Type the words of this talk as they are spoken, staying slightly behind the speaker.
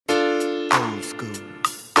school.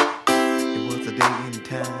 It was a day in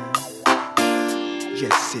time.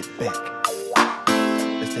 Just sit back.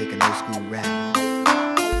 Let's take an old school ride.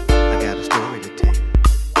 I got a story to tell.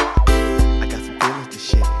 I got some feelings to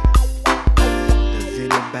share. Does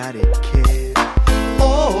anybody care?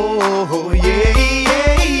 Oh yeah,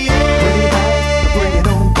 yeah, yeah. Bring it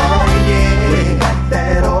on back, yeah. Bring back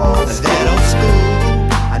that old school.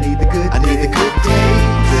 I need the good days.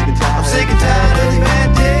 I'm sick and tired of these bad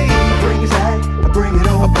days. Bring it back, bring it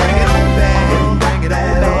on back. Bring it on back.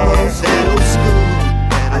 That old school.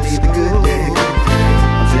 I need the good days.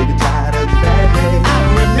 I'm sick and tired of these bad days. I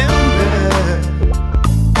remember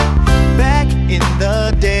back in the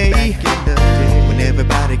day when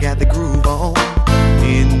everybody got the groove on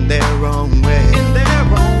in their own way.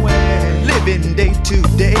 Living day to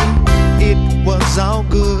day, it was all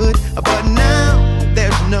good, but now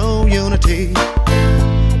there's no unity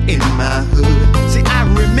in my hood. See, I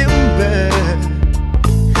remember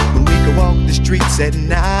when we could walk the streets at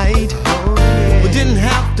night. We didn't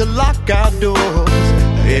have to lock our doors.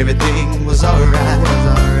 Everything was alright.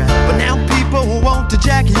 But now people want to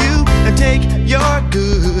jack you and take your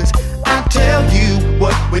goods. I tell you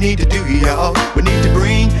what we need to do, y'all. We need to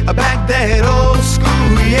bring back that old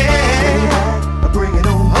school, yeah. Bring it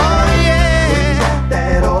on back. Oh yeah. Bring back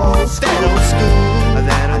that old school.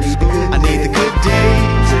 I need the good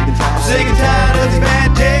days. I'm sick and tired of these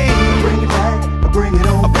bad days. Bring it back. Bring it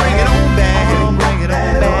on back. Bring it on back.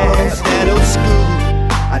 That old school.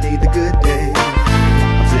 I need the good days.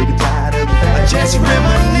 I'm sick and tired of the bad days. Just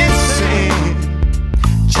reminiscing,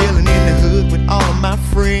 chilling in the hood with all of my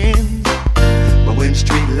friends. But when the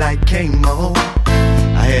street light came on,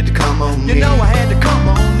 I had to come on in. I had to come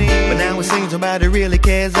on in. But now it seems nobody really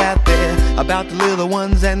cares out there about the little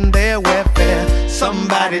ones and their welfare.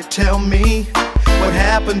 Somebody tell me what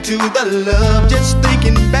happened to the love. Just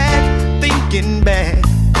thinking back,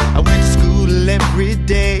 I went to school every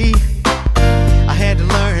day. I had to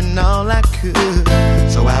learn all I could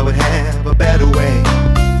so I would have a better way.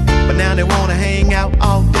 But now they wanna hang out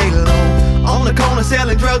all day long on the corner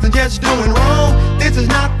selling drugs and just doing wrong. This is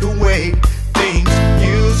not the way things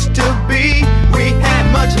used to be. We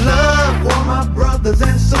had much love for my brothers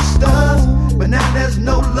and sisters, but now there's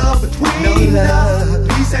no love between us.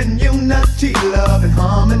 Peace and unity, love and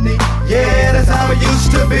harmony, yeah, that's how it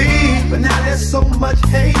used to be. But now there's so much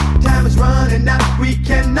hate, time is running out, we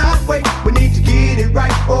cannot wait. We need to get it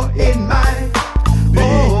right or it might be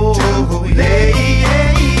too late,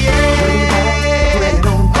 yeah, yeah.